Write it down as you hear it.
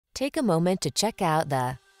Take a moment to check out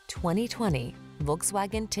the 2020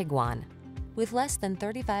 Volkswagen Tiguan. With less than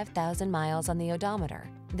 35,000 miles on the odometer,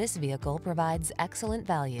 this vehicle provides excellent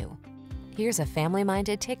value. Here's a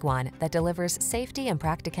family-minded Tiguan that delivers safety and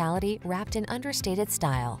practicality wrapped in understated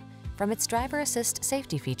style. From its driver assist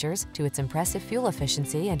safety features to its impressive fuel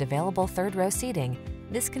efficiency and available third-row seating,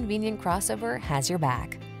 this convenient crossover has your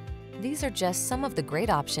back. These are just some of the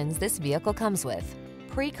great options this vehicle comes with: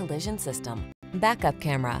 pre-collision system, backup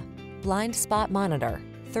camera, blind spot monitor,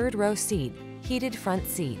 third-row seat, heated front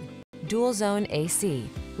seat, dual-zone AC,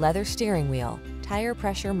 leather steering wheel, tire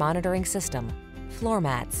pressure monitoring system, floor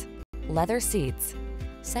mats, leather seats.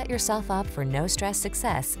 Set yourself up for no-stress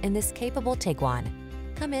success in this capable Tiguan.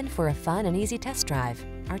 Come in for a fun and easy test drive.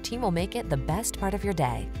 Our team will make it the best part of your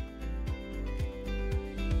day.